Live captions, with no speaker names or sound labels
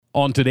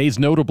On today's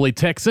Notably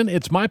Texan,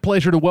 it's my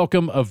pleasure to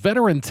welcome a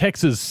veteran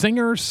Texas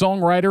singer,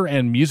 songwriter,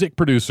 and music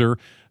producer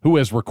who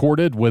has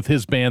recorded with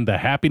his band The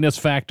Happiness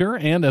Factor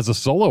and as a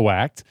solo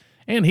act,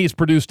 and he's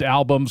produced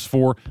albums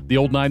for the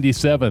Old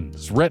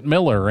 97s, Rhett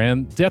Miller,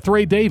 and Death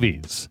Ray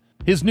Davies.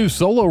 His new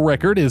solo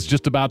record is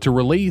just about to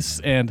release,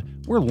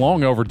 and we're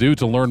long overdue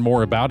to learn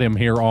more about him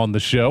here on the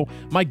show.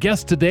 My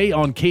guest today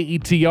on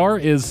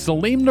KETR is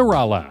Salim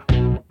Nourallah.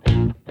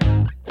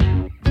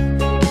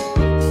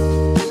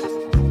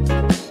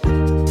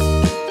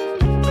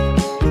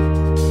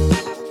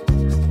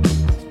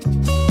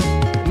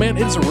 Man,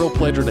 it's a real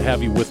pleasure to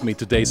have you with me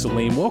today,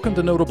 Salim. Welcome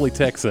to Notably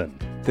Texan.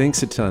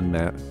 Thanks a ton,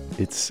 Matt.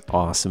 It's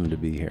awesome to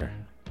be here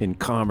in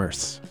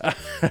Commerce.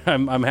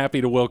 I'm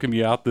happy to welcome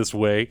you out this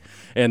way,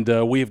 and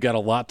we've got a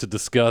lot to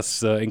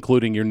discuss,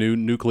 including your new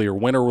Nuclear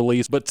Winter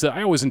release, but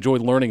I always enjoy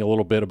learning a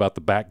little bit about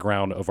the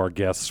background of our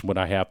guests when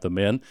I have them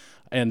in,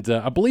 and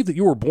I believe that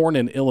you were born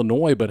in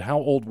Illinois, but how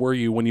old were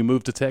you when you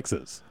moved to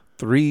Texas?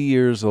 3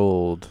 years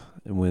old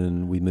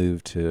when we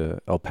moved to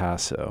El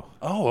Paso.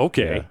 Oh,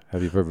 okay.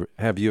 Yeah.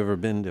 Have you ever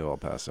been to El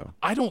Paso?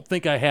 I don't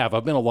think I have.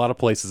 I've been a lot of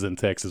places in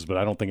Texas, but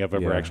I don't think I've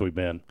ever actually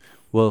been.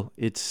 Well,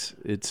 it's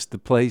the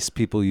place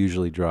people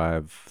usually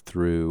drive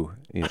through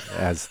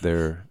as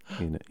they're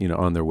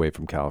on their way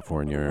from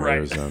California or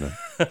Arizona.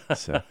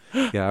 So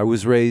yeah, I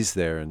was raised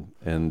there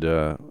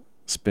and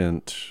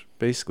spent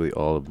basically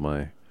all of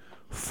my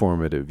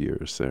formative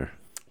years there.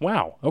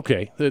 Wow.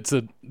 Okay. It's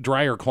a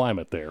drier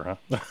climate there,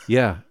 huh?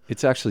 Yeah,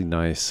 it's actually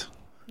nice.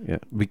 Yeah,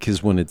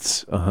 because when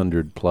it's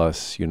 100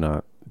 plus, you're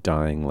not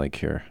dying like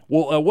here.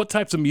 Well, what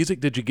types of music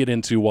did you get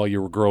into while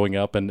you were growing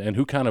up, and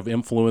who kind of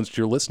influenced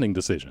your listening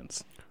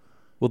decisions?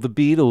 Well, the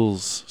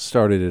Beatles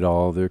started it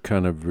all. They're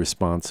kind of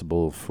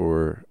responsible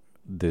for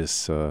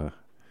this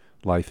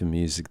life in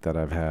music that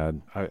I've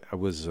had. I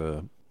was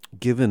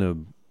given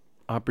an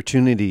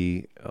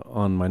opportunity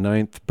on my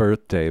 9th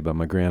birthday by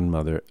my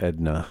grandmother,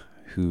 Edna,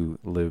 who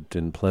lived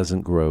in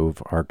Pleasant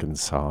Grove,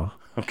 Arkansas.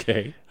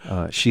 Okay.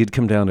 She had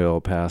come down to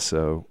El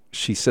Paso.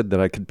 She said that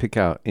I could pick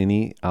out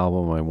any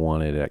album I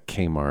wanted at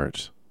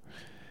Kmart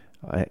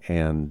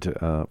and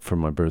for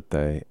my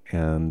birthday.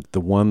 And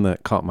the one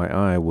that caught my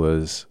eye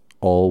was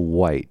all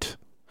white.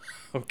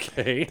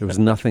 Okay. There was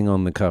nothing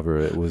on the cover.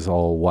 It was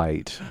all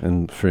white.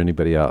 And for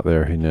anybody out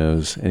there who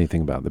knows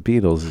anything about the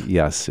Beatles,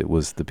 yes, it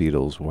was the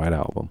Beatles' White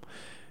Album.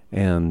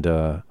 And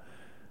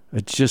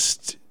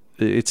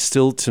it's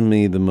still, to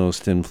me, the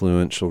most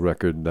influential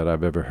record that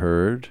I've ever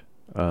heard.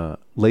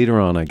 Later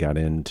on, I got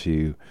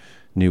into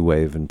new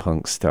wave and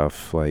punk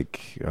stuff.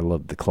 Like, I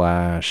loved The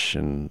Clash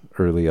and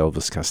early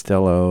Elvis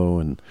Costello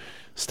and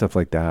stuff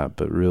like that.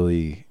 But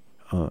really,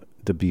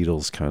 the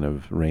Beatles kind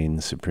of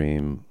reigned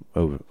supreme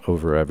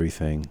over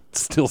everything.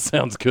 Still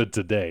sounds good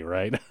today,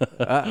 right?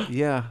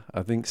 Yeah,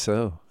 I think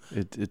so.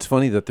 It's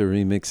funny that they're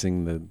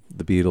remixing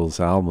the Beatles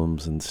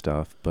albums and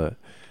stuff, but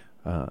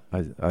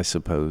I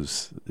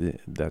suppose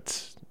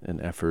that's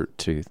an effort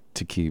to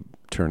keep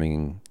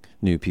turning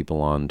new people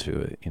on to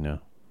it,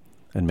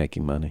 and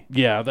making money.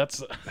 Yeah,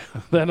 that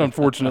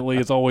unfortunately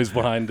is always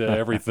behind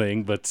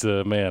everything. But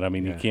man, I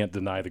mean, you can't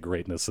deny the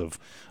greatness of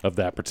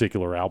that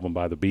particular album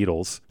by the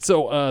Beatles.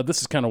 So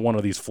this is kind of one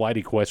of these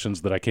flighty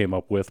questions that I came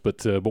up with.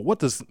 But what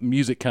does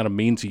music kind of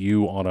mean to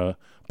you on a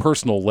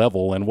personal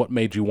level, and what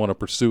made you want to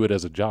pursue it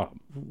as a job?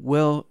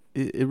 Well,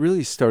 it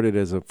really started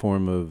as a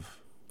form of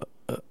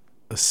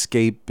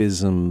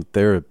escapism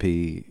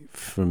therapy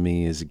for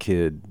me as a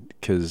kid,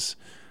 because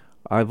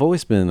I've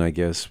always been, I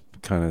guess,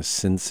 kind of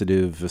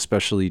sensitive,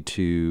 especially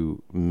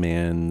to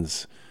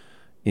man's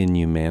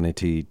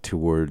inhumanity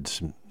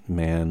towards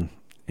man.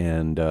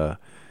 And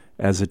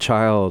as a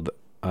child,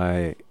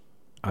 I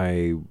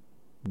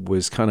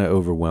was kind of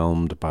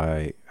overwhelmed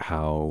by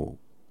how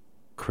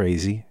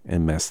crazy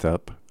and messed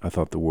up I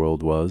thought the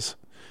world was.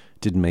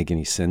 It didn't make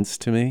any sense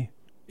to me.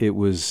 It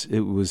was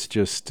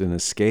just an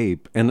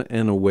escape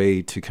and a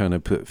way to kind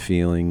of put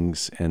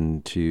feelings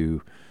and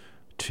to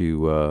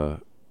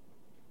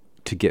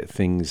get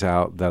things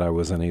out that I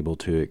was unable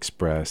to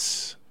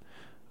express.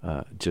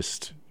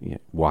 Just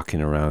walking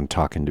around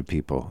talking to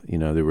people.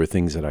 There were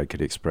things that I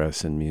could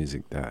express in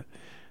music that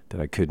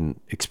I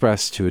couldn't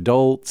express to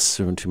adults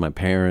or to my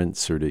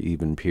parents or to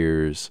even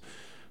peers.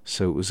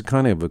 So it was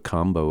kind of a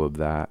combo of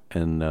that,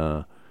 and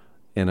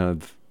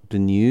I've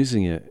been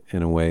using it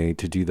in a way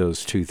to do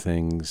those two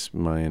things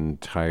my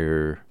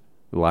entire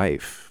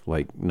life,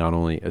 like not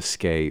only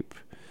escape,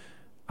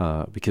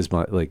 because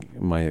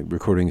my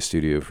recording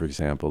studio, for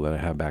example, that I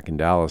have back in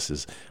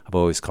Dallas I've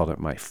always called it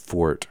my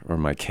fort or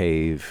my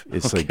cave.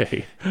 It's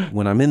like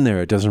when I'm in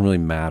there, it doesn't really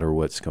matter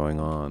what's going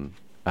on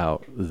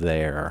out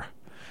there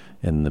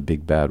in the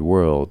big bad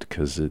world,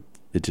 because it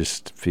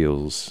just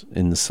feels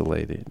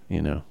insulated,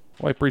 Well,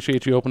 I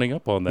appreciate you opening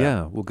up on that.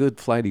 Yeah, well, good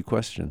flighty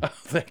question.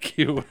 Thank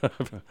you.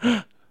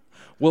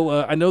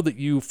 Well, I know that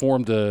you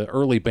formed an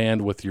early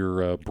band with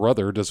your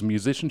brother. Does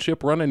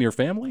musicianship run in your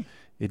family?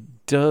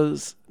 It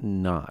does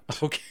not.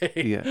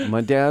 Okay. Yeah,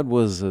 my dad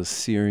was a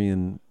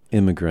Syrian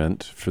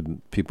immigrant, for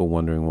people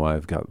wondering why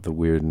I've got the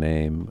weird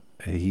name.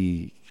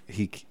 He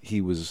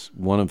he was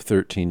one of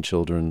 13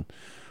 children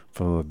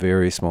from a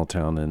very small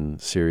town in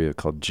Syria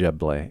called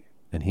Jeble,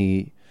 and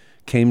he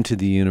came to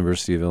the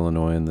University of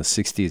Illinois in the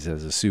 60s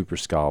as a super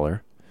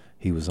scholar.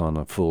 He was on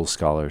a full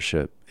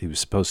scholarship. He was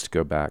supposed to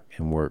go back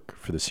and work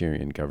for the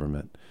Syrian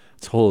government.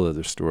 It's a whole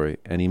other story.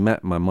 And he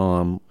met my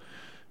mom,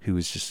 who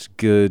was just a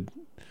good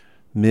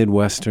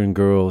Midwestern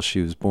girl.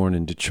 She was born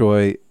in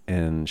Detroit,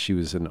 and she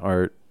was in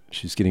art.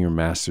 She was getting her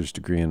master's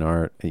degree in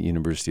art at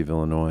University of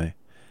Illinois.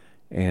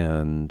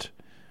 And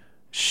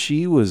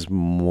she was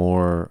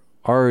more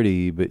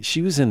arty, but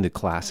she was into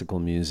classical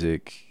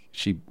music.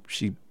 She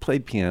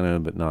played piano,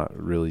 but not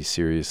really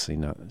seriously.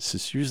 So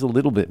she was a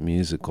little bit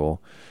musical.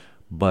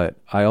 But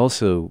I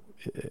also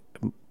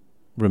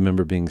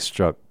remember being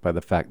struck by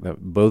the fact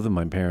that both of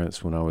my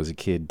parents, when I was a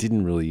kid,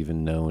 didn't really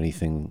even know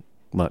anything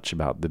much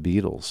about the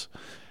Beatles,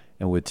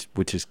 and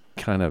which is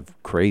kind of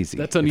crazy.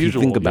 That's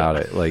unusual. If you think about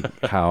it,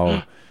 like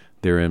how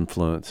their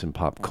influence in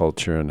pop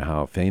culture and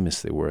how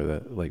famous they were.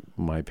 That like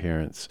my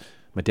parents,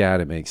 my dad,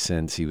 it makes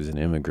sense. He was an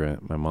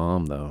immigrant. My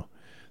mom, though,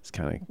 it's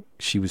kind of,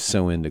 she was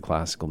so into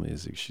classical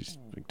music. She's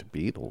like the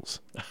Beatles.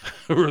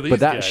 But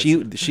that she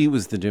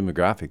was the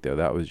demographic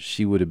though.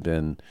 She would have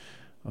been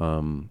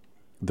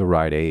the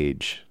right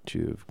age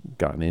to have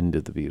gotten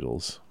into the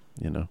Beatles,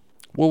 you know.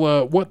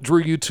 Well, what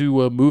drew you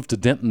to move to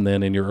Denton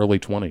then in your early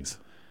 20s?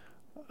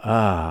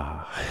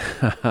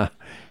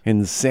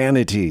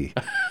 Insanity.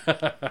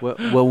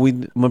 well,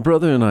 my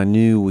brother and I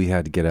knew we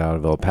had to get out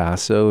of El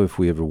Paso if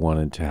we ever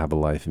wanted to have a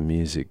life in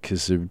music,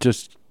 because there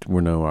just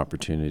were no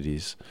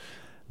opportunities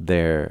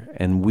there.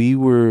 And we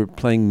were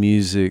playing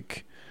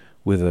music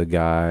with a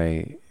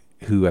guy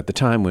who at the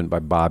time went by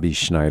Bobby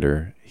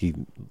Schneider. He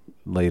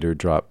later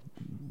dropped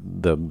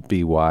the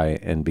BY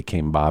and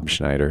became Bob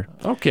Schneider.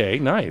 Okay,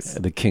 nice.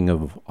 The king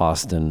of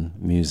Austin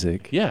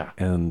music. Yeah.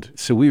 And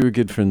so we were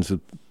good friends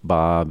with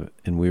Bob,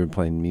 and we were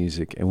playing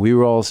music, and we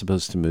were all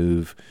supposed to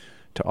move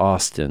to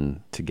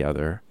Austin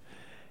together.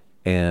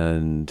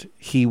 And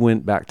he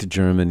went back to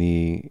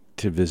Germany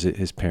to visit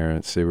his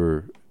parents. They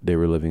were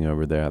living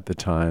over there at the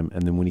time.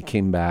 And then when he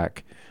came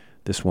back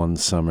this one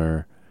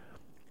summer,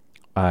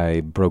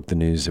 I broke the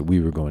news that we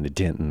were going to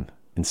Denton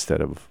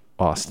instead of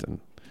Austin,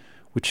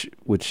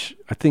 which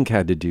I think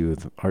had to do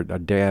with our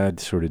dad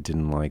sort of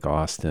didn't like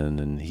Austin,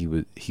 and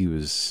he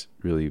was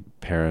really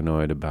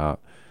paranoid about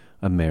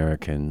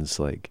Americans,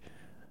 like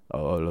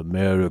all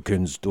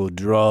Americans do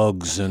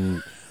drugs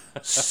and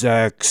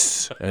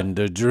sex and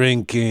the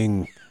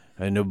drinking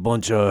and a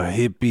bunch of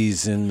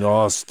hippies in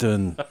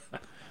Austin.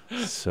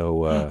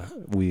 So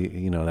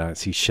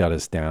he shut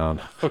us down.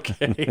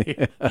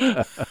 Okay.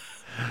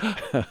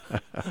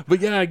 But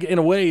yeah, in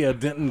a way,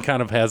 Denton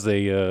kind of has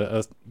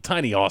a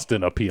tiny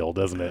Austin appeal,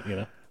 doesn't it? You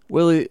know.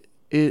 Well,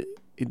 it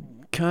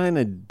kind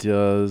of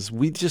does.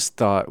 We just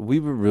thought we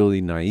were really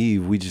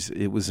naive.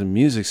 It was a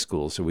music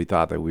school, so we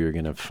thought that we were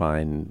going to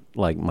find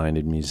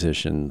like-minded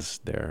musicians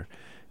there,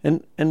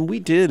 and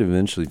we did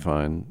eventually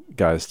find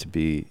guys to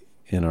be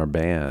in our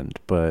band.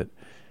 But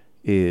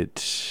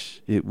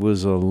it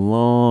was a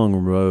long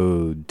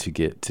road to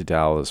get to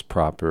Dallas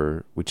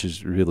proper, which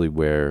is really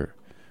where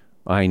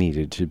I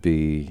needed to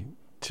be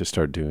to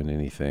start doing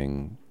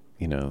anything,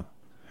 you know,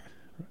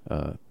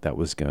 that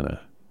was going to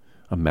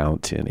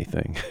amount to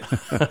anything.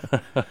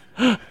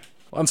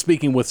 I'm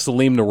speaking with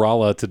Salim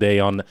Nourallah today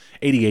on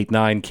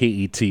 88.9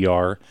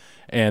 KETR,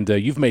 and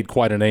you've made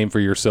quite a name for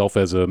yourself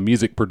as a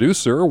music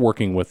producer,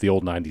 working with the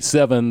old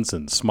 97s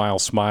and Smile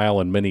Smile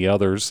and many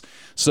others.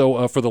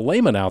 So for the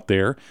layman out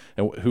there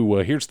who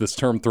hears this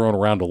term thrown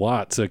around a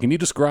lot, can you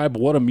describe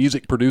what a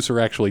music producer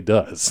actually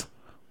does?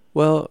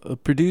 Well, a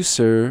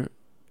producer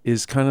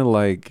is kind of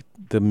like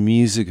the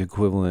music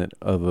equivalent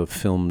of a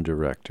film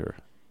director.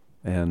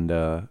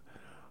 And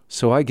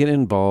so I get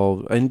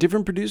involved, and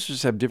different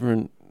producers have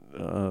different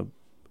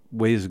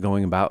ways of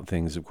going about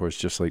things, of course,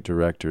 just like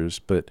directors.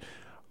 But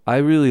I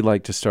really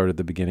like to start at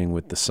the beginning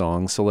with the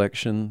song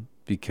selection,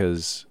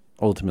 because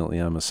ultimately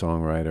I'm a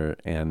songwriter,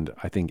 and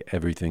I think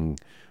everything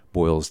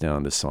boils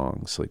down to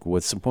songs. Like,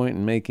 what's the point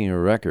in making a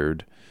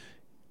record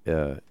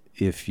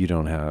if you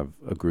don't have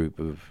a group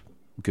of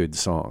good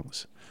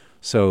songs?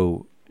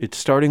 So it's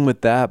starting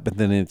with that, but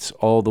then it's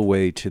all the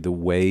way to the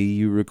way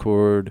you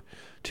record,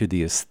 to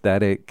the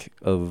aesthetic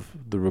of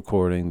the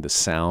recording, the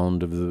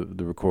sound of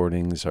the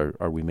recordings.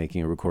 Are we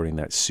making a recording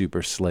that's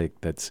super slick,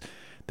 that's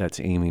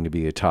aiming to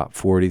be a top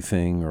 40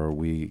 thing, or are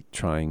we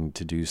trying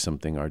to do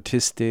something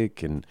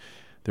artistic? And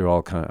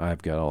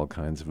I've got all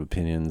kinds of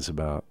opinions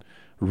about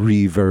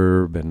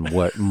reverb and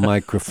what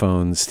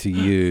microphones to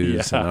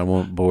use, and I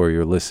won't bore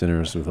your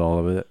listeners with all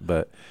of it,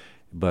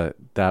 but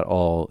that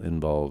all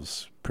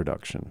involves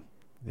production.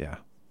 Yeah.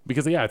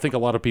 Because, I think a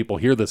lot of people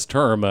hear this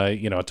term. I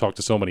talk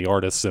to so many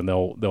artists, and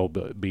they'll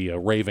be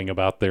raving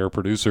about their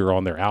producer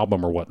on their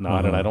album or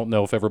whatnot. And I don't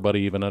know if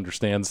everybody even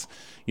understands,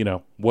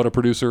 what a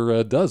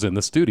producer does in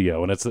the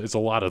studio. And it's a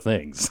lot of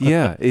things.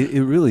 Yeah,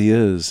 it really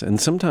is.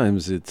 And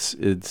sometimes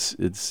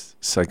it's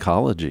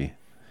psychology,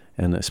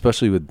 and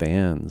especially with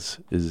bands,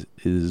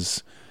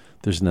 is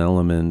there's an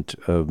element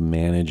of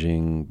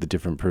managing the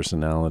different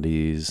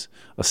personalities,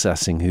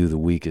 assessing who the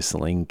weakest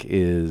link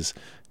is,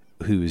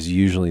 who is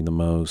usually the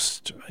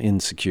most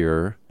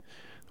insecure.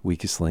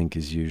 Weakest link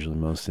is usually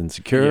most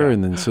insecure. Yeah.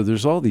 And then so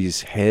there's all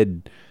these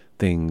head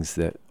things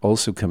that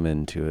also come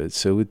into it.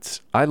 So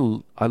I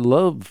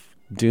love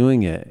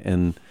doing it.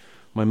 And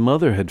my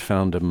mother had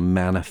found a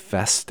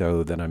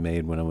manifesto that I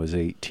made when I was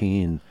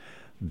 18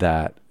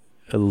 that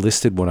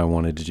listed what I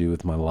wanted to do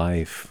with my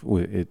life.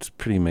 It's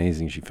pretty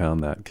amazing she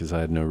found that, because I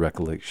had no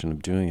recollection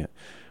of doing it.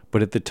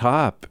 But at the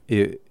top,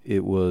 it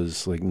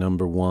was like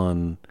number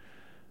one,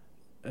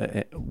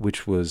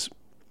 which was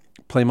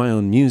play my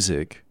own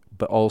music,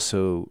 but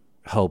also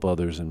help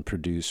others and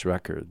produce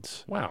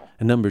records. Wow.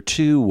 And number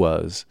two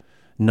was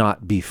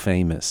not be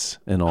famous,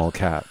 in all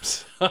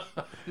caps.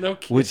 No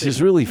kidding. Which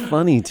is really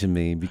funny to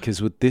me,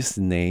 because with this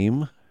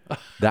name,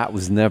 that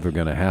was never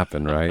going to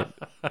happen, right?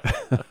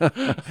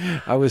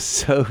 I was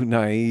so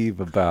naive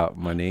about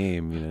my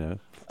name,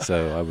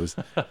 So I was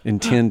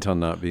intent on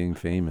not being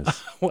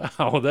famous.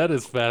 Wow, that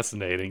is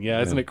fascinating.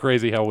 Yeah, isn't it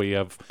crazy how we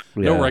have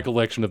no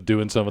recollection of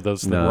doing some of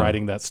those things,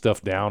 writing that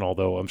stuff down,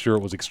 although I'm sure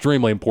it was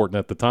extremely important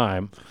at the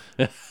time.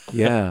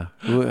 Yeah.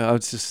 Well, I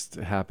was just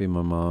happy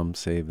my mom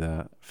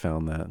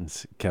found that,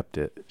 and kept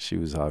it. She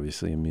was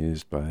obviously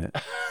amused by it.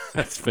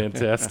 That's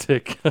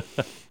fantastic.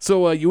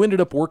 So you ended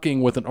up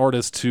working with an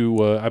artist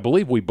who I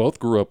believe we both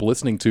grew up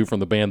listening to from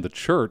the band The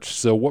Church.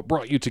 So what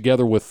brought you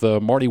together with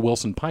Marty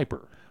Wilson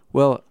Piper?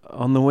 Well,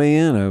 on the way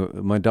in,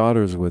 my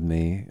daughter's with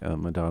me,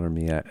 my daughter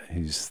Miette,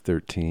 who's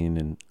 13,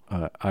 and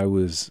I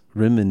was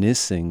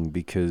reminiscing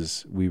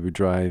because we were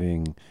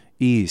driving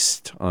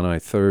east on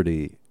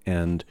I-30,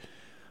 and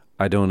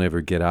I don't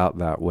ever get out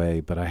that way,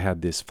 but I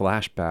had this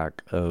flashback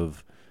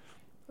of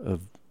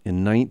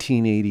in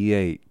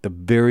 1988, the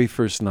very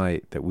first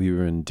night that we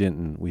were in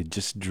Denton. We'd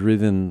just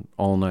driven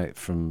all night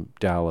from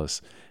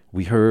Dallas.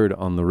 We heard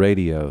on the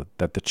radio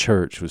that The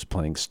Church was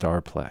playing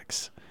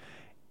Starplex.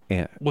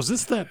 And was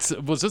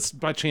this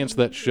by chance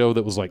that show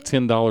that was like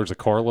 $10 a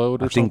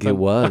carload or something? I think it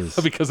was.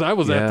 Because I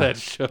was at that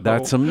show.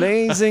 That's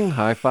amazing.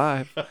 High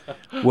five.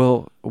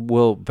 Well,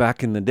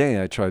 back in the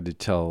day, I tried to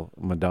tell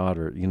my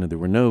daughter, there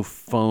were no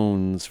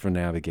phones for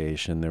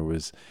navigation.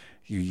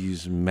 You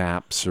use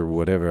maps or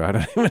whatever. I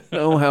don't even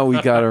know how we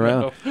got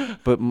around.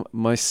 But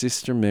my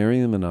sister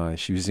Miriam and I,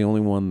 she was the only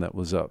one that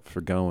was up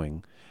for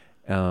going.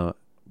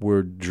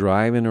 We're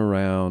driving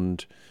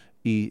around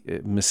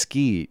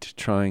Mesquite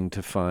trying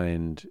to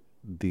find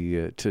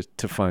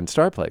to find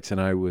Starplex,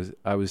 and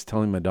I was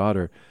telling my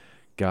daughter,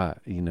 God,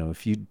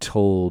 if you'd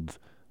told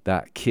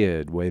that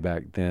kid way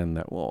back then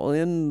that, well,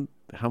 in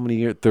how many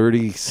years,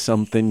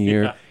 30-something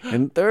year,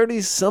 in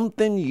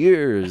 30-something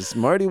years,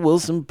 Marty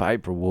Wilson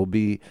Piper will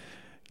be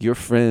your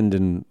friend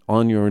and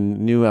on your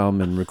new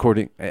album and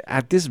recording.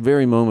 At this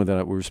very moment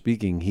that we're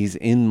speaking, he's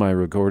in my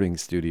recording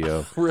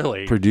studio,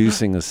 really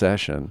producing a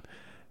session,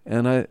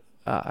 and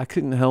I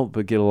couldn't help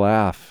but get a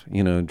laugh,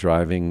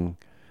 driving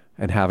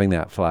and having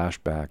that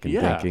flashback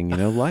and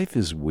thinking, life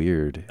is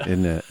weird,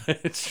 isn't it?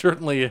 It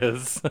certainly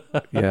is.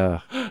 Yeah.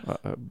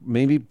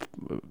 Maybe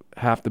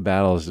half the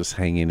battle is just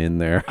hanging in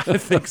there. I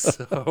think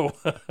so.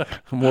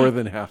 More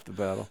than half the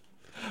battle.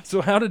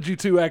 So how did you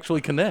two actually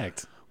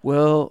connect?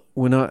 Well,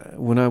 when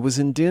I was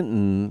in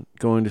Denton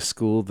going to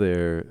school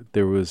there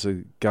was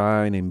a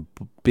guy named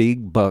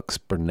Big Bucks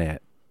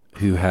Burnett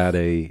who had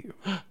a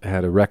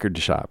record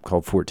shop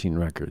called 14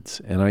 Records,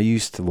 and I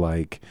used to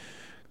like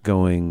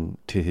going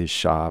to his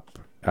shop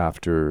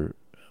after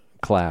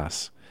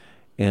class.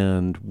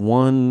 And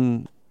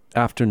one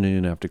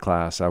afternoon after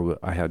class,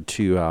 I had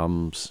two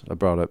albums I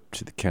brought up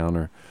to the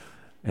counter,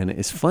 and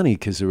it's funny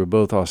because they were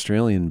both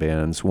Australian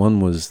bands. One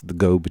was the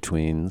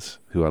Go-Betweens,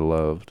 who I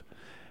loved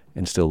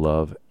and still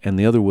love, and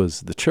the other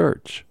was The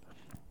Church.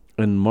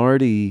 And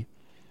Marty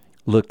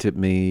looked at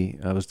me.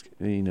 I was,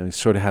 he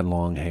sort of had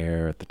long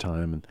hair at the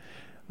time,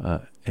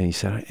 and he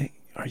said, "Hey,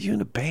 are you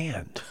in a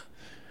band?"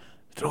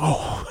 I said,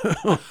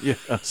 "Oh,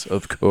 yes,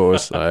 of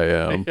course I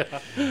am."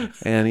 Yeah.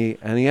 And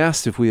he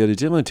asked if we had a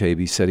demo tape.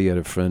 He said he had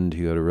a friend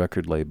who had a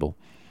record label,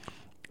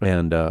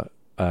 and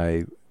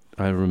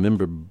I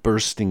remember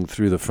bursting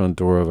through the front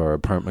door of our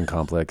apartment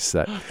complex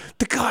that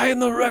the guy in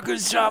the record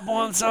shop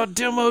wants our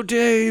demo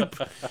tape.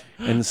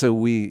 And so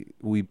we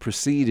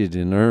proceeded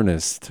in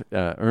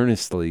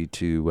earnestly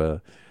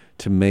to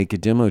make a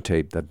demo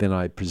tape that then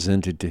I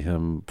presented to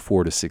him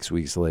 4 to 6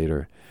 weeks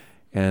later.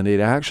 And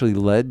it actually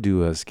led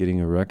to us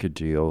getting a record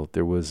deal.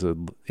 There was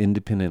an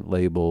independent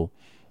label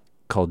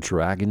called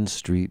Dragon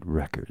Street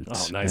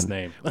Records. Oh, nice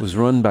name. It was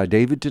run by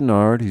David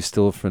Denard, who's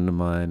still a friend of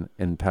mine,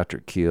 and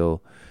Patrick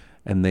Keel.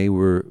 And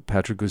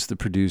Patrick was the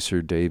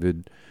producer,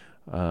 David.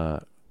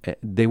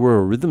 They were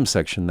a rhythm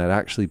section that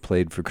actually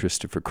played for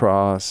Christopher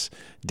Cross.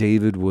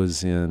 David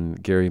was in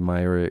Gary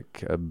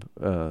Myrick,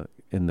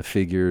 in The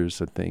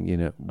Figures, I think,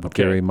 with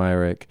Gary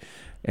Myrick.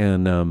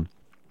 And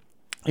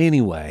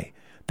anyway,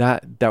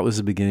 that was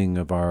the beginning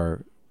of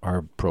our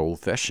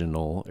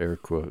professional, air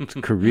quotes,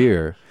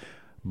 career.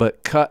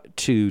 But cut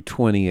to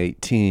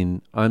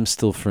 2018, I'm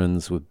still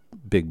friends with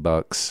Big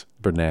Bucks,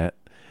 Burnett.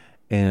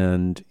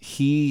 And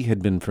he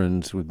had been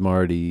friends with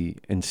Marty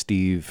and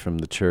Steve from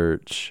the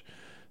church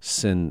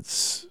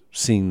since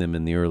seeing them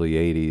in the early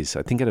 80s.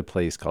 I think at a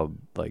place called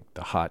like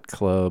the Hot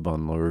Club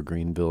on Lower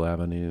Greenville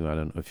Avenue. I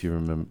don't know if you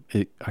remember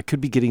it. I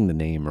could be getting the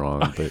name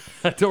wrong, but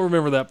I don't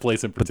remember that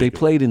place in particular. But they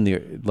played in the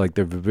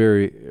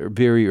very,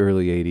 very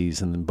early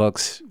 80s, and then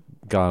Bucks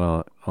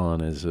got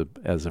on as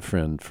a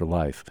friend for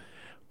life.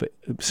 But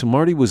so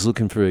Marty was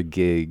looking for a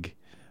gig,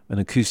 an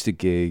acoustic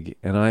gig,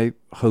 and I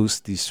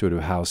host these sort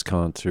of house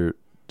concert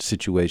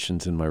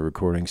situations in my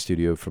recording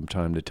studio from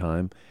time to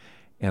time.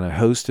 And I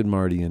hosted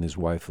Marty and his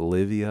wife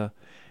Olivia,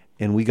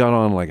 and we got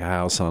on like a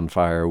house on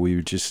fire. We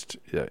were just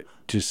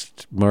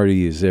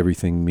Marty is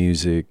everything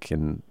music,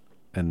 and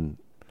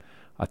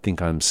I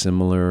think I'm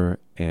similar,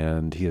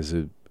 and he has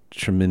a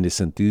tremendous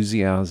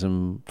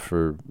enthusiasm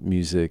for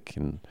music,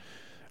 and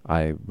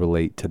I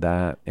relate to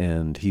that.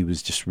 And he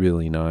was just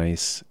really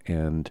nice,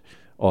 and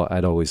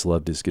I'd always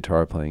loved his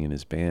guitar playing in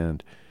his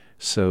band.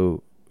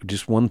 So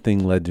just one thing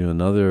led to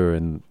another,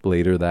 and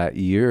later that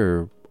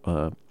year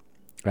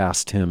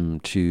asked him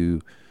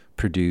to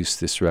produce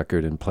this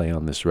record and play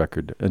on this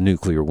record, A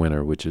Nuclear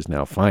Winter, which is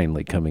now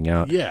finally coming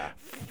out. Yeah.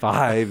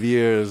 5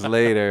 years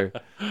later.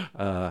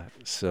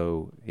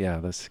 So yeah,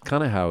 that's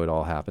kind of how it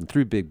all happened,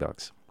 through Big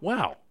Bucks.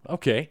 Wow.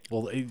 Okay.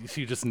 Well,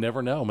 you just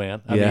never know,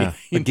 man. I mean,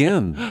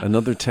 again,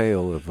 another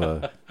tale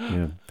of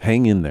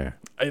hang in there.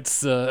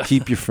 It's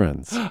keep your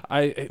friends.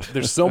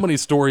 There's so many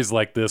stories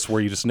like this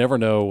where you just never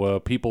know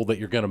people that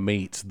you're going to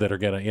meet that are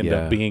going to end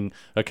up being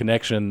a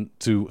connection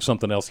to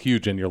something else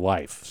huge in your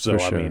life. So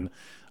sure. I mean,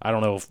 I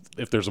don't know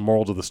if there's a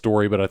moral to the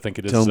story, but I think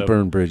it is. Don't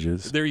burn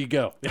bridges. There you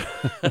go.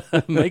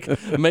 make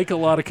a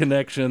lot of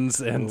connections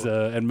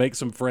and make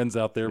some friends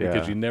out there,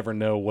 because you never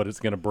know what it's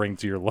going to bring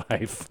to your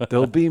life.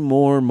 There'll be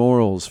more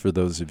morals for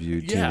those of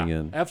you tuning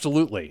in.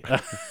 Absolutely.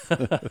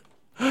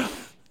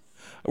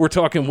 We're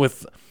talking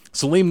with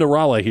Salim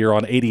Nourallah here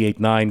on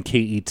 88.9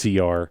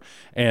 KETR,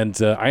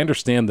 and I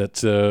understand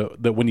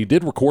that when you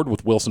did record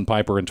with Wilson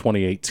Piper in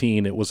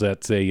 2018, it was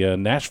at a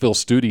Nashville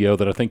studio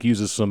that I think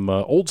uses some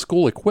old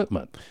school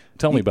equipment.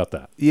 Tell me about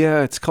that.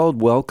 Yeah, it's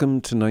called Welcome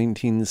to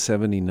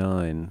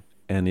 1979,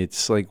 and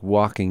it's like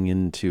walking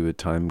into a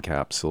time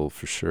capsule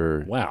for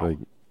sure. Wow. Like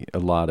a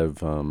lot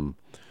of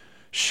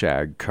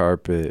shag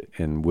carpet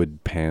and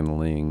wood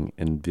paneling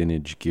and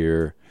vintage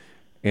gear,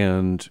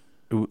 and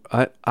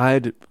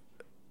I'd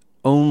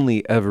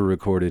only ever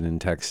recorded in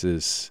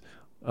Texas,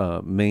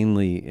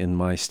 mainly in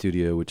my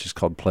studio, which is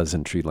called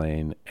Pleasantry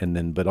Lane,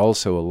 but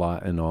also a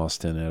lot in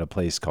Austin at a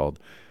place called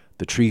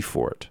the Tree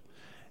Fort.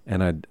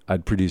 And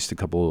I'd produced a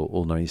couple of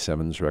old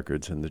 97s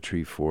records in the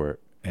Tree Fort,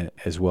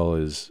 as well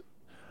as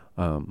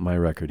my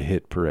record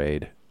Hit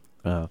Parade.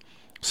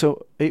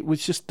 So it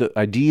was just, the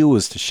idea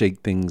was to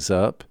shake things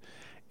up,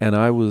 and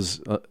I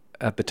was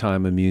at the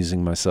time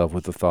amusing myself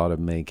with the thought of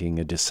making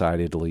a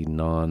decidedly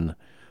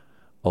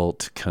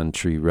alt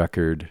country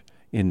record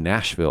in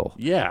Nashville.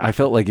 Yeah. I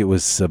felt like it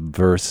was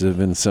subversive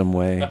in some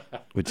way,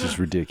 which is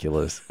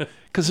ridiculous,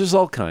 because there's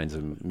all kinds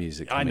of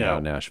music coming out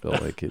of Nashville.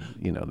 Like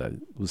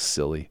that was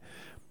silly,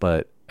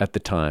 but at the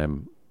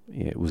time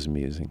it was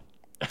amusing.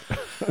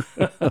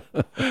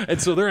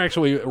 And so they're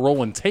actually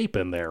rolling tape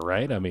in there,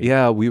 right? I mean,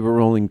 yeah, we were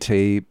rolling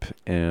tape,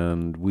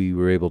 and we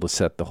were able to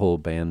set the whole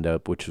band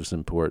up, which was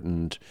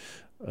important,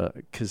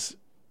 because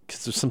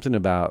there's something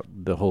about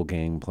the whole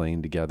gang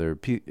playing together.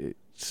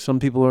 Some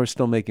people are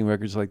still making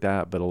records like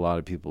that, but a lot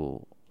of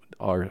people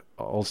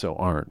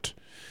aren't,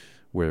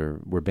 where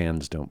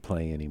bands don't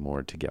play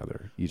anymore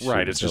together.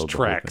 Right, it's just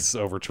tracks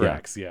over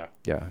tracks, yeah.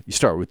 Yeah, you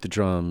start with the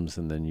drums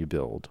and then you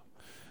build,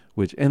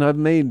 and I've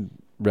made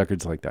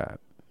records like that,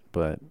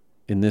 but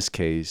in this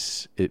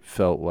case, it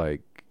felt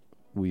like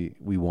we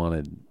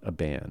wanted a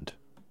band,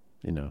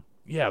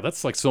 Yeah,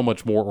 that's like so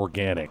much more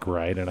organic,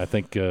 right? And I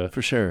think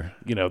for sure,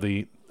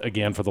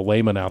 again, for the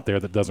layman out there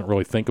that doesn't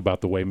really think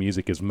about the way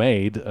music is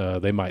made,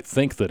 they might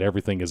think that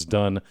everything is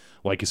done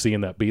like you see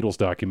in that Beatles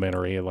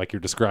documentary, like you're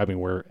describing,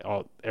 where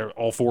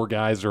all four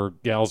guys or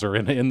gals are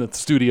in the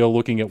studio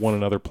looking at one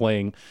another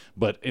playing.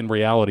 But in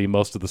reality,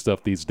 most of the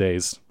stuff these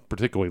days,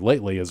 particularly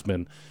lately, has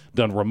been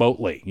done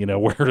remotely,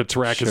 where the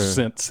track is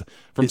sent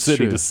from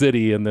city to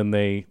city, and then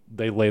they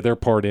lay their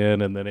part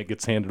in, and then it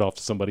gets handed off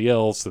to somebody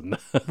else. And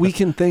we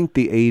can thank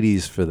the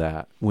 80s for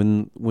that.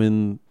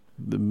 When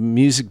the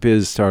music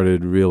biz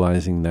started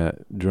realizing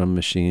that drum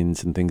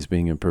machines and things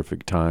being in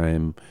perfect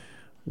time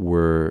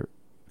were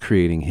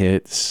creating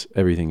hits,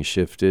 everything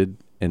shifted.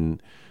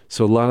 And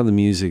so a lot of the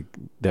music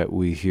that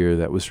we hear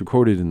that was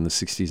recorded in the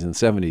 60s and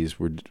 70s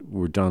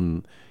were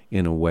done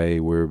in a way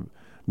where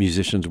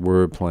musicians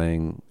were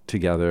playing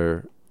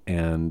together,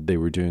 and they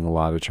were doing a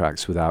lot of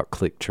tracks without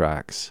click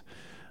tracks.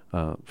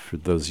 For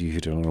those of you who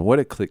don't know what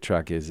a click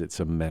track is,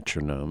 it's a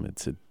metronome.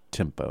 It's a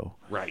tempo.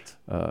 Right.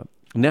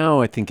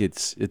 Now I think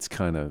it's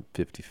kind of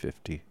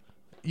 50-50.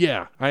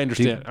 Yeah, I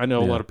understand. I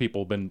know a lot of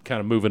people have been kind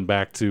of moving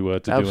back to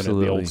doing it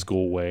the old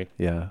school way.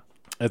 Yeah.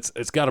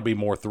 It's got to be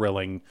more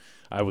thrilling,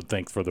 I would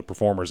think, for the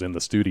performers in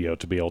the studio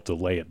to be able to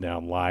lay it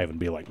down live and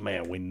be like,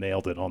 man, we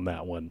nailed it on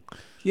that one.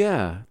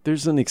 Yeah,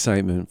 there's an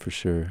excitement for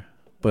sure.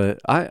 But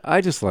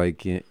I just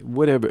like it,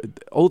 whatever.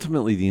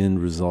 Ultimately, the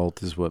end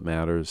result is what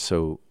matters.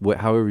 So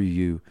however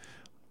you,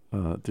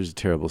 there's a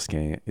terrible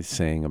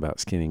saying about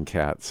skinning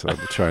cats, so I'll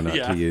try not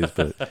to use,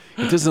 but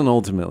it doesn't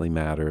ultimately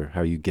matter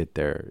how you get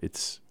there.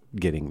 It's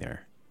getting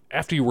there.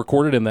 After you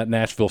recorded in that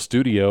Nashville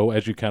studio,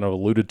 as you kind of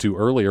alluded to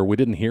earlier, we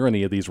didn't hear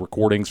any of these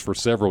recordings for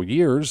several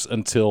years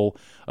until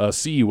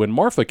See You and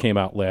Martha came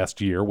out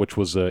last year, which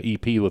was an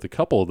EP with a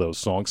couple of those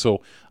songs.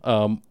 So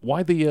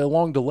why the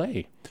long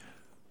delay?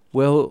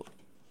 Well,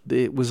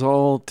 it was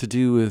all to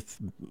do with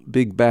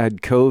big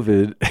bad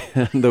COVID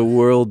and the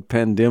world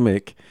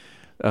pandemic.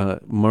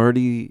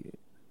 Marty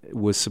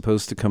was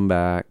supposed to come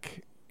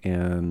back,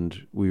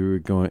 and we were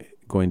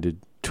going to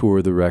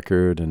tour the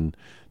record and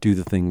do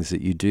the things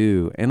that you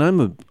do. And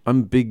I'm a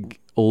big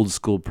old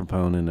school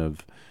proponent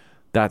of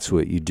that's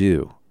what you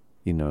do.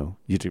 You know,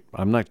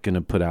 I'm not going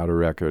to put out a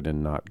record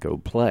and not go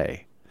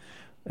play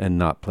and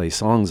not play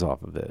songs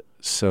off of it.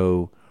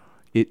 So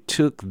it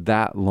took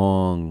that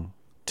long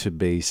to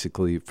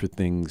basically for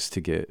things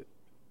to get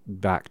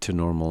back to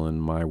normal in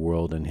my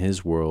world and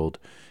his world.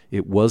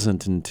 It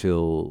wasn't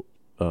until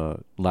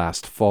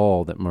last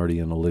fall that Marty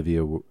and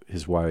Olivia,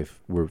 his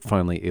wife, were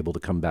finally able to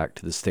come back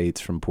to the States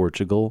from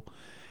Portugal.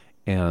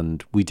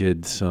 And we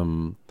did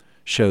some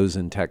shows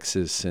in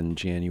Texas in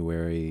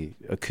January,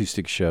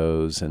 acoustic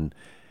shows. And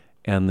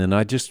then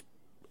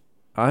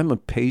I'm a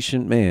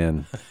patient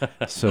man.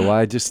 So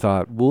I just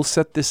thought, we'll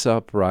set this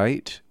up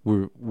right.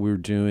 We're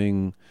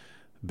doing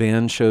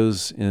band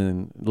shows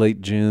in late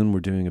June.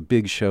 We're doing a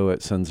big show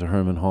at Sons of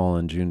Herman Hall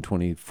on June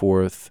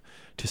 24th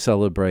to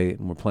celebrate.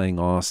 And we're playing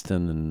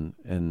Austin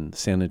and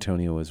San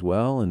Antonio as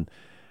well. And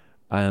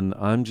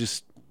I'm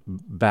just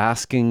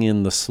basking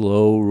in the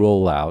slow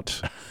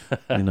rollout,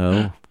 you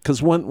know,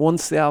 because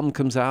once the album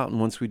comes out and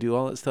once we do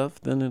all that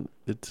stuff, then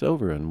it's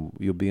over and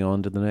you'll be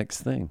on to the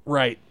next thing.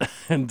 Right.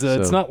 And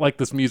it's not like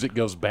this music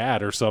goes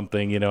bad or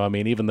something, you know. I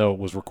mean, even though it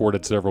was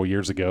recorded several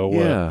years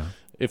ago,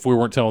 if we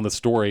weren't telling the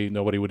story,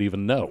 nobody would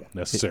even know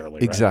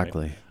necessarily.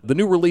 Exactly. Right? The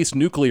new release,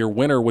 Nuclear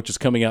Winter, which is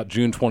coming out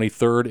June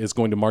 23rd, is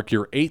going to mark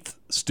your 8th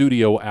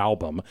studio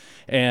album.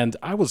 And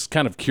I was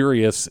kind of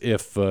curious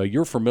if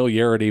your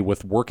familiarity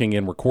with working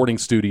in recording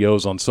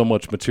studios on so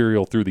much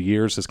material through the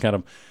years has kind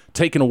of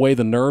taken away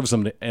the nerves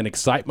and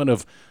excitement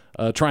of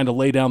trying to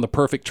lay down the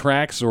perfect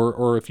tracks,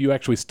 or if you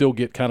actually still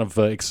get kind of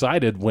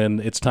excited when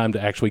it's time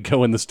to actually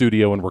go in the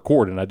studio and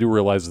record. And I do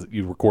realize that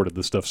you recorded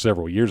this stuff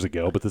several years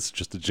ago, but this is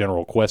just a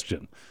general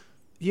question.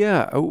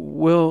 Yeah,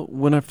 well,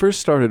 when I first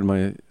started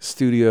my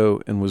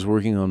studio and was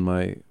working on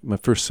my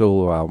first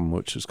solo album,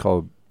 which is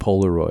called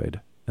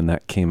Polaroid, and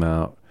that came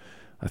out,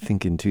 I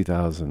think, in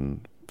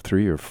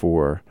 2003 or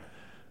 4,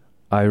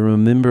 I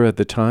remember at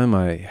the time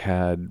I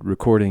had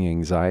recording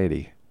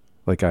anxiety.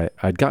 Like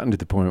I'd gotten to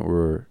the point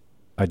where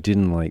I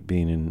didn't like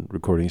being in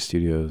recording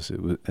studios.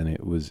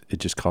 It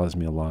just caused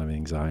me a lot of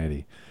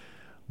anxiety.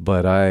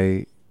 But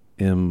I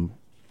couldn't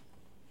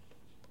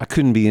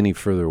be any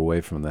further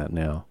away from that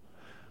now.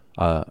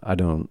 I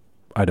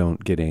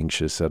don't get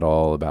anxious at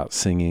all about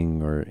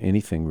singing or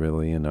anything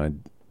really,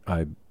 and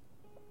I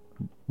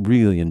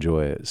really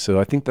enjoy it. So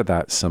I think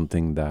that's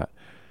something that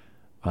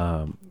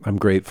I'm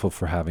grateful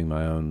for, having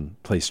my own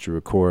place to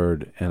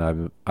record,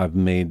 and I've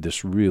made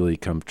this really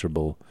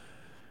comfortable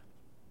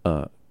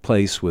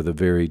place with a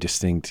very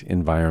distinct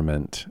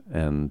environment,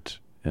 and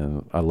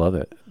I love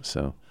it.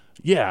 So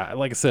yeah,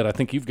 like I said, I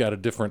think you've got a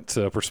different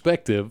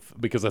perspective,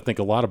 because I think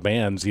a lot of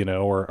bands, you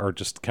know, are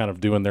just kind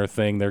of doing their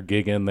thing, they're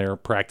gigging, they're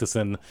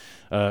practicing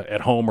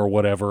at home or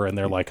whatever, and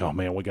they're like, oh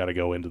man, we got to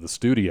go into the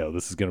studio.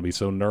 This is going to be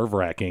so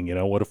nerve-wracking. You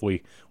know, what if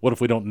we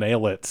don't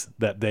nail it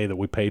that day that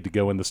we paid to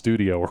go in the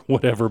studio or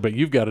whatever? But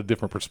you've got a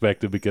different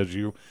perspective because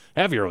you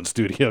have your own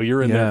studio.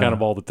 You're in there kind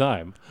of all the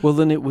time. Well,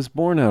 then it was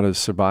born out of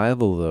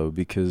survival, though,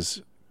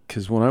 because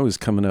when I was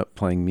coming up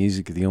playing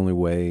music, the only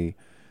way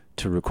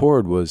to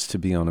record was to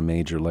be on a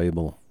major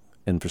label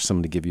and for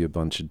someone to give you a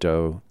bunch of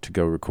dough to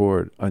go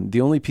record. And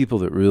the only people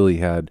that really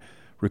had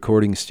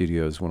recording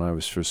studios when I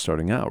was first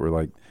starting out were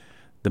like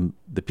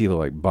the people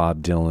like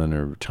Bob Dylan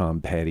or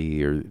Tom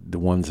Petty, or the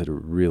ones that are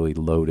really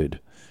loaded.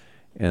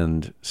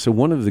 And so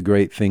one of the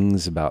great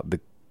things about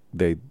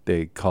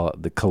they call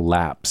it the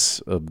collapse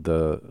of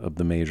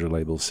the major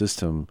label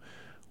system,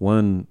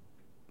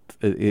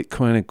 it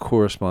kind of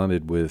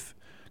corresponded with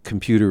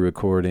computer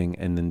recording,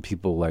 and then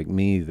people like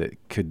me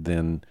that could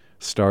then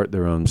start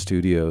their own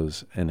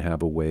studios and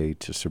have a way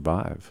to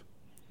survive.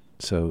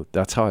 So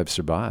that's how I've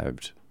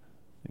survived,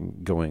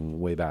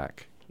 going way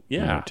back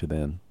to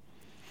then.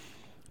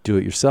 Do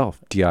it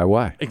yourself,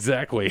 DIY.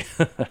 Exactly.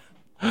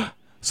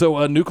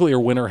 So Nuclear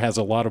Winter has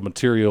a lot of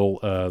material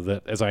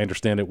that, as I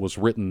understand it, was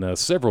written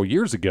several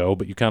years ago,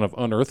 but you kind of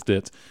unearthed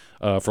it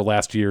for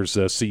last year's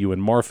See You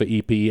and Martha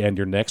EP and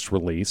your next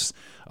release.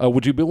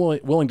 Would you be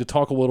willing to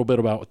talk a little bit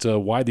about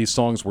why these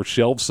songs were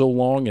shelved so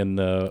long, and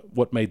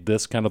what made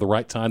this kind of the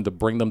right time to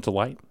bring them to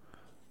light?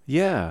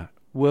 Yeah.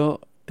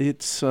 Well,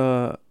 it's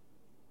I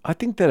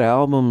think that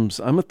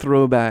I'm a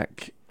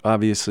throwback.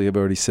 Obviously, I've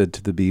already said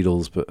to the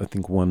Beatles, but I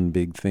think one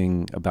big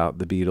thing about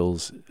the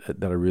Beatles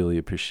that I really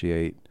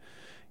appreciate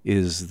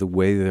is the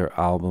way their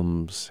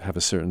albums have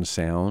a certain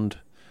sound.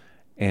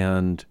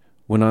 And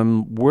when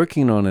I'm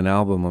working on an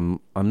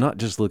album, I'm not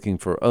just looking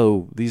for,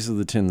 oh, these are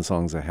the 10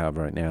 songs I have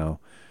right now.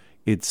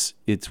 It's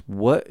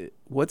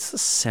what's the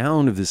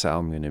sound of this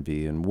album going to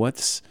be, and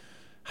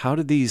how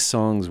do these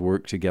songs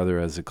work together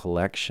as a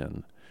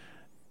collection?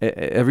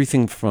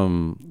 Everything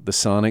from the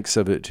sonics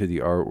of it to the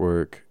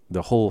artwork,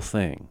 the whole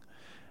thing.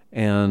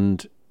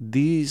 And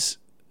these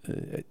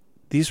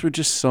were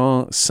just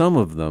songs. Some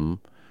of them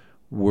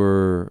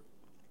were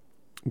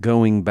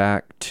going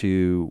back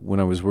to when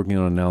I was working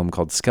on an album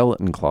called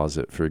Skeleton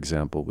Closet, for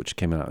example, which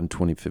came out in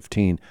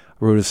 2015. I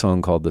wrote a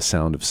song called The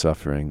Sound of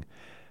Suffering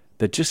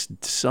that just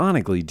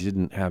sonically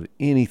didn't have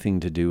anything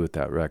to do with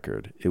that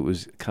record. It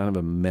was kind of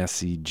a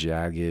messy,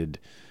 jagged,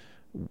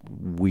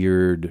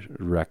 weird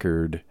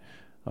record.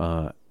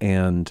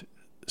 And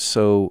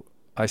so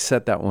I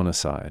set that one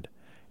aside.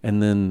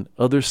 And then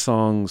other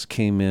songs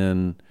came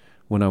in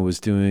when I was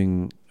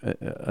doing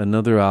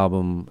another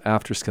album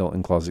after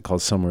Skeleton Closet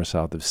called Somewhere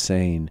South of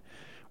Sane,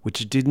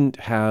 which didn't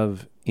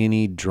have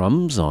any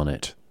drums on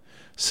it.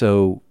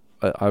 So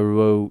I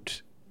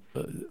wrote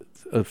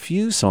a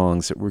few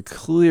songs that were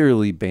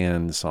clearly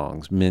band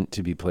songs meant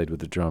to be played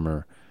with a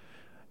drummer,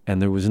 and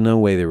there was no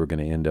way they were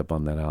going to end up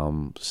on that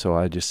album. So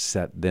I just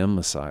set them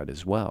aside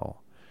as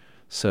well.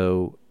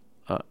 So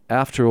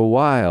after a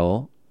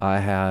while,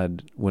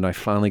 when I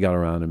finally got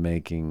around to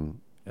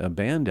making a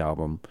band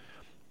album,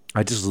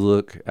 I just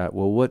look at,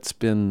 well, what's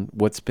been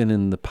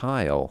in the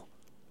pile,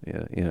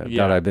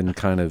 that I've been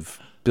kind of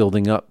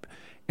building up,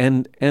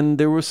 and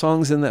there were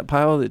songs in that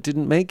pile that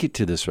didn't make it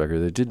to this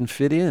record, that didn't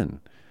fit in.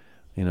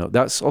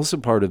 That's also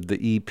part of the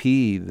EP,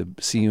 the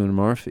See You in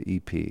Marfa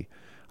EP.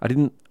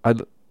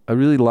 I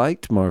really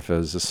liked Marfa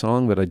as a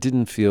song, but I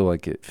didn't feel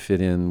like it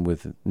fit in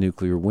with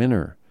Nuclear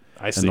Winter.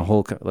 I see. And the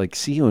whole, like,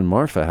 See You in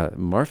Marfa,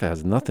 Marfa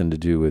has nothing to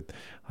do with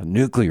a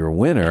nuclear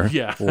winter.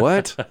 Yeah.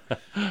 What?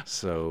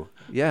 So,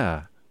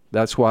 yeah,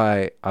 that's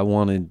why I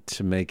wanted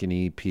to make an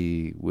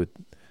EP with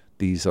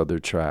these other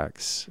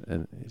tracks,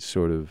 and it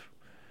sort of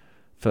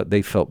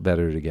they felt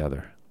better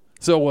together.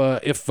 So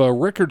if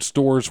record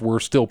stores were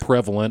still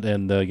prevalent,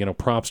 and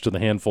props to the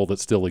handful that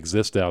still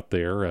exist out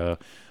there,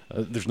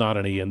 there's not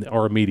any in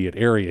our immediate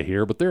area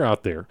here, but they're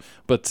out there.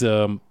 But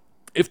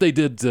if they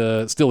did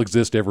still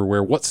exist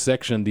everywhere, what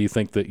section do you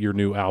think that your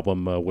new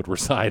album would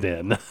reside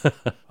in?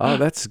 Oh,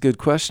 that's a good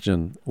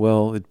question.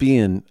 Well, it'd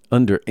be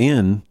under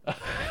N.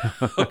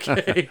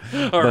 Okay.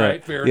 All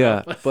right. Fair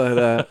enough.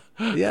 But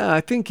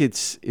I think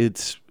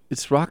it's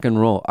rock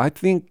and roll. I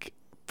think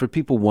for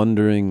people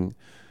wondering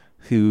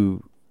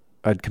who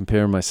I'd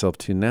compare myself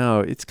to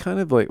now, it's kind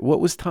of like, what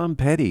was Tom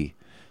Petty?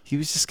 He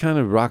was just kind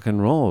of rock and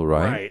roll,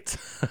 right?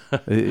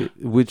 Right.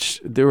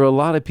 Which there were a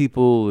lot of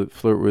people that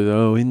flirt with,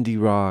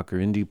 indie rock or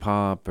indie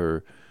pop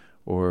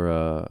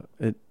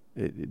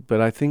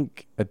but I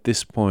think at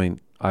this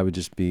point I would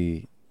just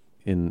be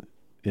in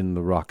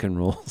the rock and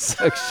roll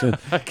section.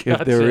 Gotcha.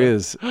 If there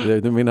is, there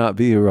may not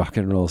be a rock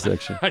and roll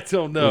section. I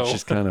don't know. Which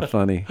is kind of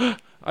funny.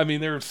 I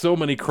mean, there are so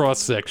many cross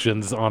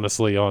sections,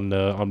 honestly,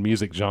 on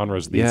music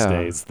genres these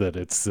days that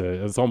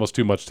it's almost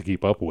too much to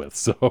keep up with.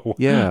 So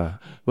yeah,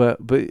 but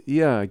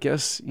yeah, I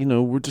guess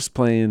we're just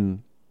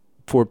playing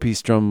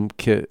 4-piece drum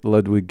kit,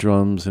 Ludwig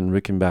drums, and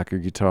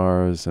Rickenbacker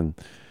guitars, and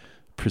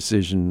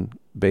precision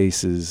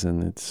basses,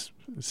 and it's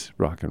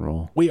rock and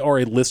roll. We are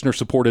a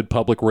listener-supported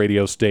public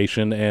radio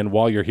station, and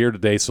while you're here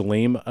today,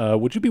 Salim,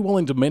 would you be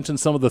willing to mention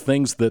some of the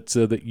things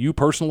that you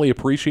personally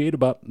appreciate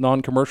about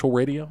non-commercial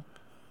radio?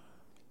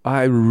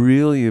 I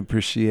really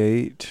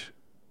appreciate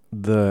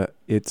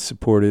it's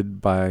supported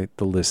by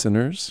the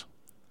listeners,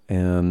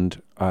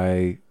 and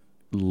I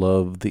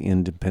love the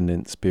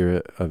independent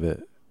spirit of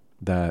it.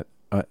 That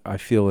I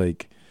feel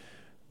like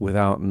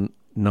without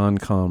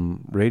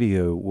non-com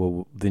radio,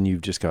 well, then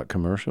you've just got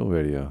commercial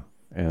radio,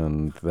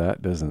 and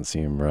that doesn't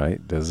seem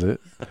right, does it?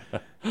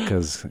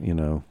 Because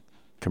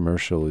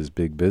commercial is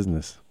big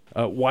business.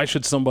 Why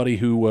should somebody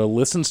who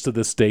listens to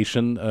this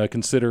station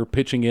consider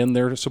pitching in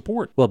their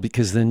support? Well,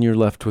 because then you're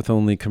left with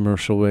only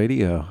commercial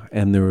radio.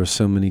 And there are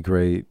so many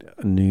great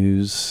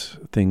news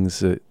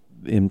things at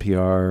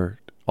NPR,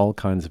 all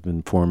kinds of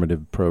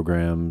informative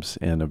programs,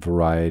 and a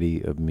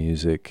variety of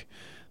music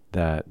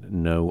that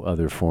no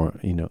other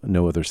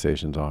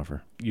stations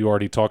offer. You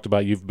already talked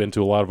about you've been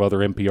to a lot of other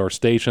NPR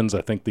stations.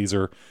 I think these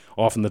are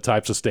often the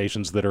types of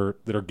stations that are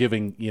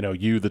giving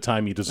you the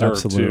time you deserve.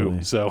 Absolutely.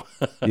 Too. So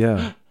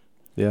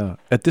Yeah.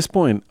 At this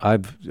point,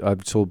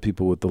 I've told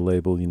people with the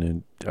label,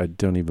 I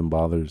don't even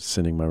bother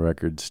sending my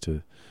records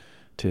to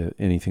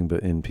anything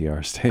but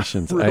NPR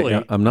stations.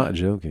 Really? I'm not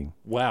joking.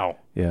 Wow.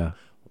 Yeah.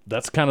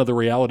 That's kind of the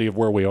reality of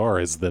where we are.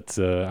 Is that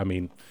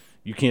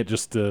you can't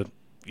just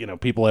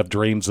people have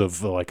dreams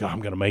of like, I'm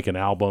going to make an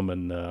album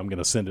and I'm going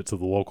to send it to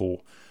the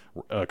local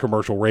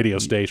commercial radio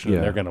station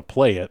and they're going to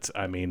play it.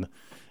 I mean,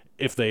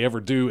 if they ever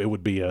do, it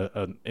would be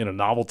in a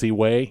novelty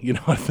way. I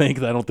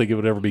don't think it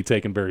would ever be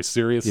taken very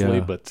seriously.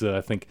 Yeah. But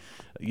I think,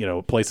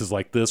 places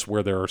like this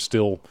where there are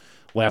still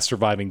last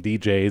surviving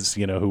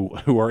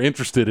DJs, who are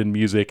interested in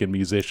music and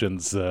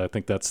musicians, I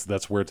think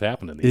that's where it's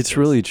happening these days. It's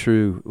really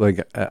true.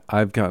 Like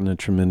I've gotten a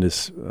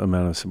tremendous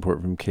amount of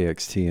support from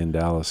KXT in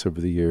Dallas over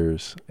the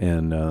years,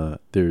 and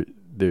they're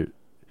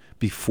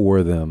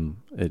before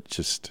them,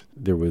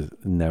 there was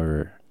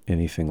never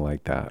anything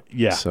like that.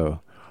 Yeah. So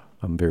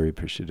I'm very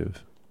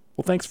appreciative.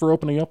 Well, thanks for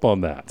opening up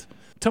on that.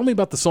 Tell me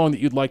about the song that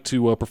you'd like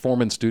to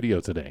perform in studio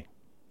today.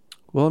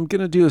 Well, I'm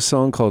going to do a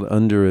song called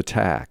Under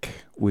Attack,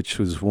 which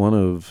was one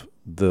of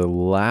the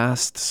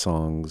last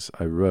songs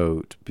I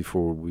wrote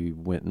before we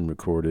went and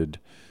recorded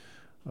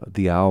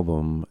the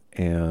album.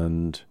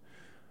 And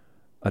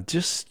I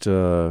just,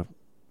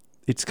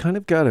 it's kind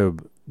of got a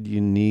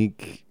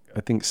unique,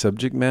 I think,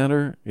 subject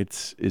matter.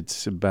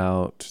 It's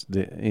about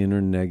the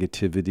inner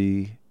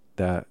negativity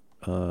that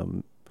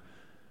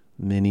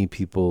many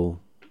people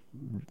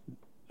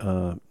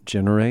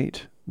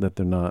generate that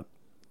they're not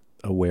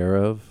aware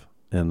of.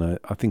 And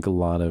I think a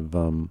lot of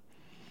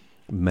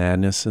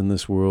madness in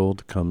this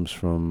world comes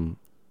from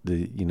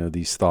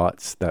these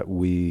thoughts that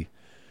we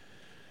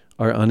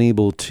are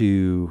unable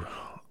to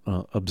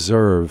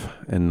observe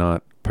and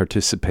not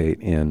participate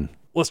in.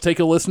 Let's take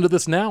a listen to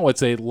this now.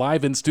 It's a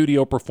live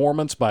in-studio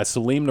performance by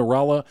Salim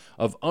Nourallah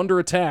of Under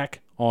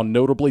Attack on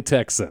Notably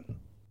Texan.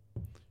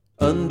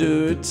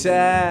 Under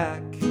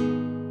attack,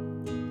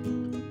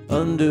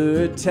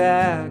 under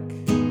attack,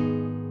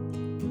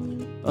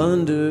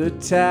 under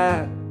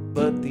attack,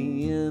 but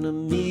the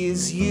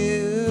enemy's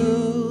you.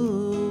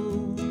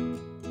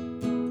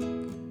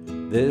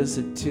 There's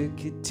a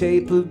ticket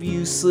tape of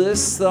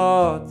useless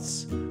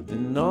thoughts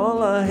in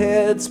all our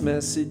heads,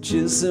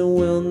 messages that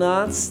will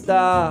not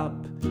stop.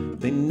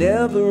 They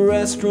never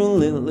rest,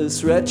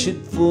 relentless,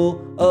 wretched,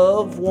 full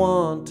of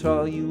want.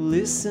 Are you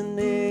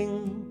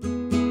listening?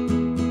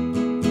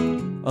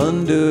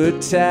 Under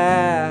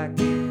attack,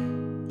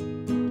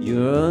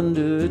 you're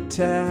under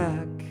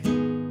attack,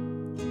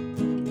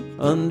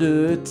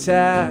 under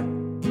attack,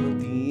 but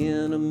the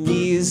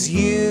enemy is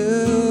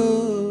you.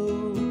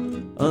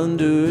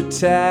 Under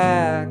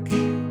attack,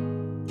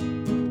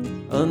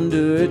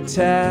 under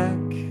attack,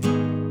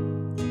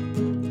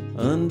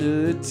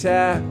 under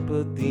attack,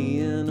 but the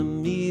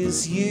enemy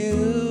is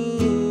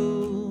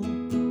you.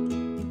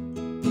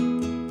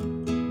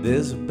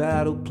 There's a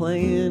battle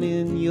playing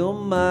in your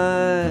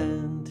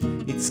mind.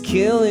 It's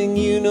killing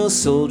you, no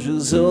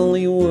soldiers,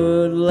 only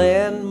word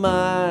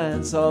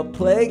landmines are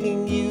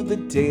plaguing you. The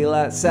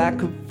daylight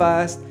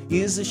sacrificed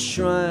is a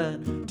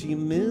shrine to your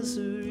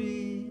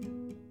misery.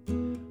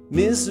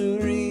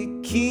 Misery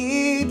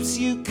keeps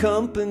you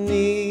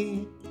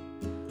company,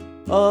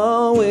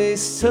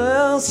 always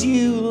tells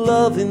you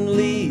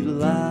lovingly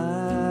lies,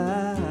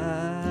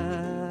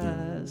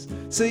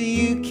 so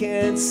you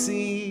can't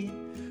see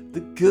the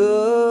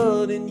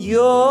good in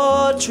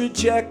your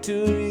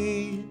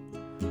trajectory.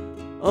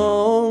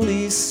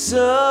 Only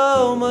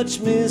so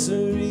much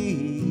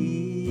misery.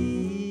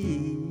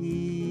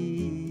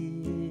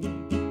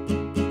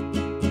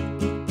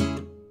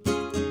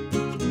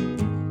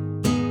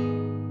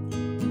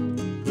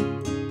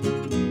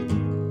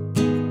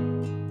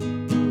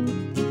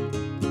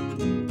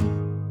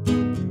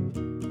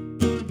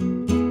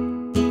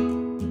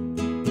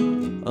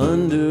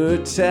 Under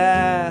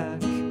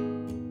attack,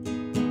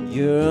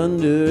 you're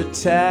under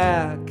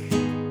attack,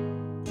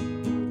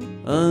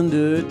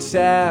 under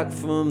attack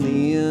from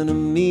the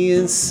enemy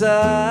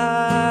inside.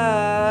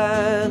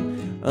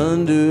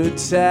 Under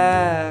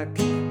attack,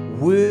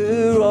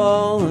 we're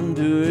all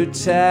under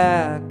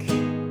attack,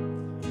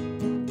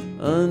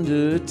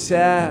 under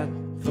attack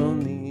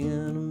from the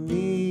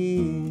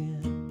enemy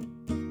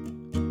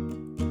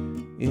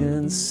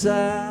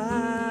inside.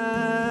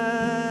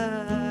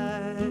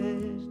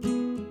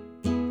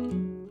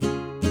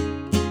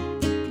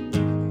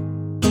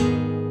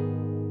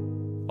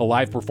 A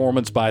live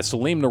performance by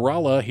Salim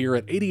Nourallah here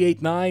at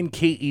 88.9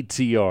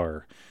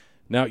 KETR.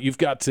 Now, you've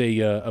got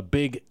a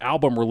big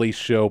album release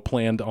show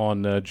planned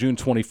on June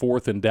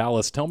 24th in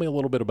Dallas. Tell me a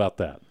little bit about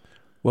that.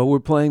 Well, we're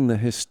playing the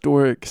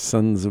historic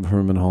Sons of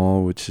Herman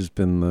Hall, which has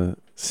been the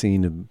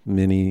scene of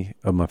many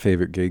of my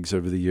favorite gigs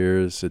over the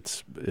years.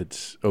 It's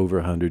over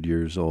 100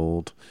 years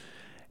old.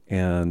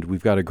 And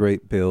we've got a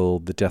great bill.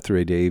 The Death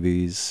Ray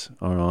Davies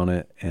are on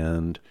it,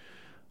 and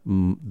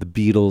the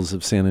Beatles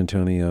of San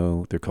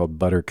Antonio. They're called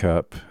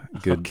Buttercup,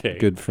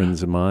 good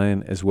friends of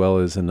mine, as well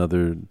as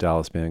another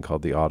Dallas band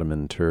called the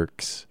Ottoman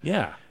Turks.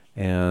 Yeah.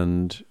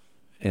 And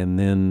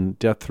then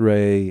Death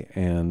Ray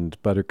and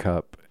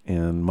Buttercup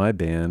and my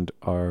band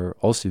are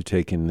also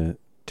taking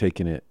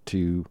it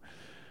to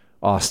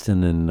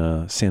Austin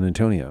and San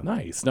Antonio.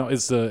 Nice. Now,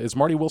 is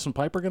Marty Wilson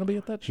Piper going to be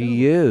at that show?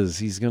 He is.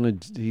 He's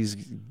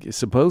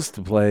supposed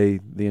to play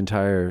the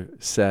entire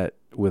set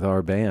with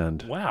our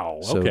band.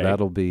 Wow. Okay. So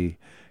that'll be,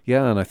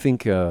 and I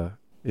think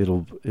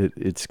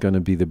it's going to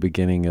be the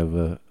beginning of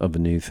a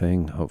new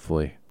thing,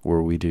 hopefully,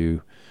 where we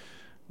do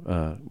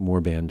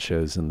more band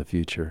shows in the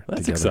future.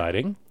 That's together.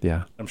 exciting.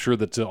 Yeah. I'm sure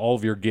that all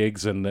of your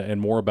gigs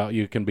and more about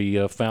you can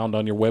be found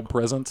on your web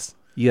presence.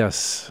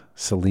 Yes,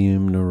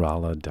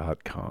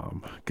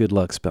 SalimNourallah.com. Good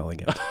luck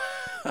spelling it.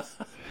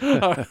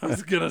 I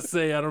was gonna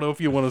say, I don't know if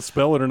you want to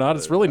spell it or not.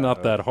 It's really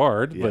not that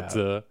hard, but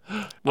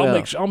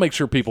I'll make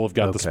sure people have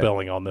got the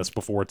spelling on this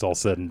before it's all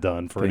said and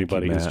done for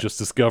anybody who's just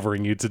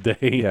discovering you today.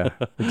 Yeah,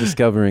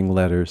 discovering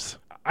letters.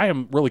 I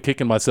am really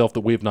kicking myself that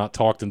we've not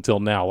talked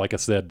until now. Like I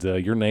said,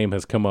 your name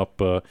has come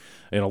up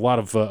in a lot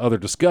of other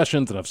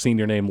discussions, and I've seen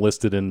your name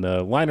listed in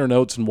liner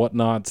notes and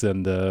whatnot.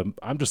 And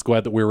I'm just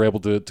glad that we were able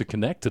to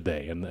connect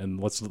today.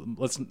 And let's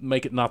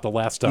make it not the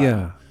last time.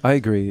 Yeah, I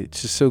agree.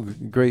 It's just so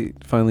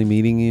great finally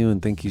meeting you,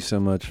 and thank you so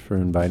much for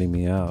inviting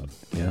me out.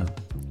 Yeah,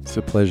 it's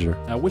a pleasure.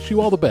 I wish you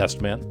all the best,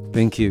 man.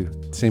 Thank you.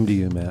 Same to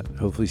you, Matt.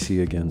 Hopefully see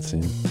you again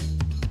soon.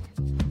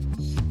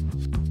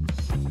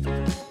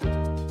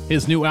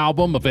 His new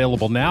album,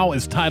 available now,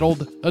 is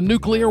titled A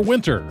Nuclear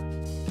Winter.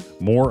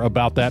 More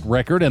about that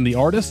record and the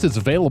artist is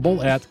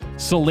available at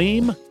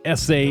Salim,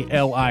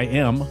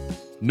 S-A-L-I-M,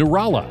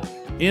 Nourallah,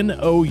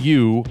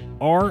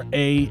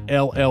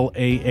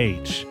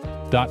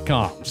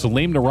 Nourallah.com,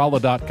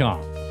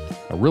 SalimNourallah.com.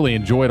 I really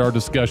enjoyed our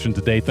discussion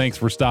today. Thanks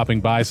for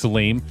stopping by,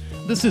 Salim.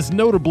 This is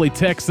Notably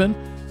Texan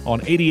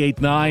on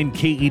 88.9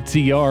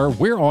 KETR.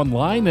 We're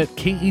online at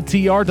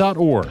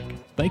KETR.org.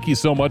 Thank you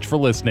so much for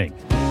listening.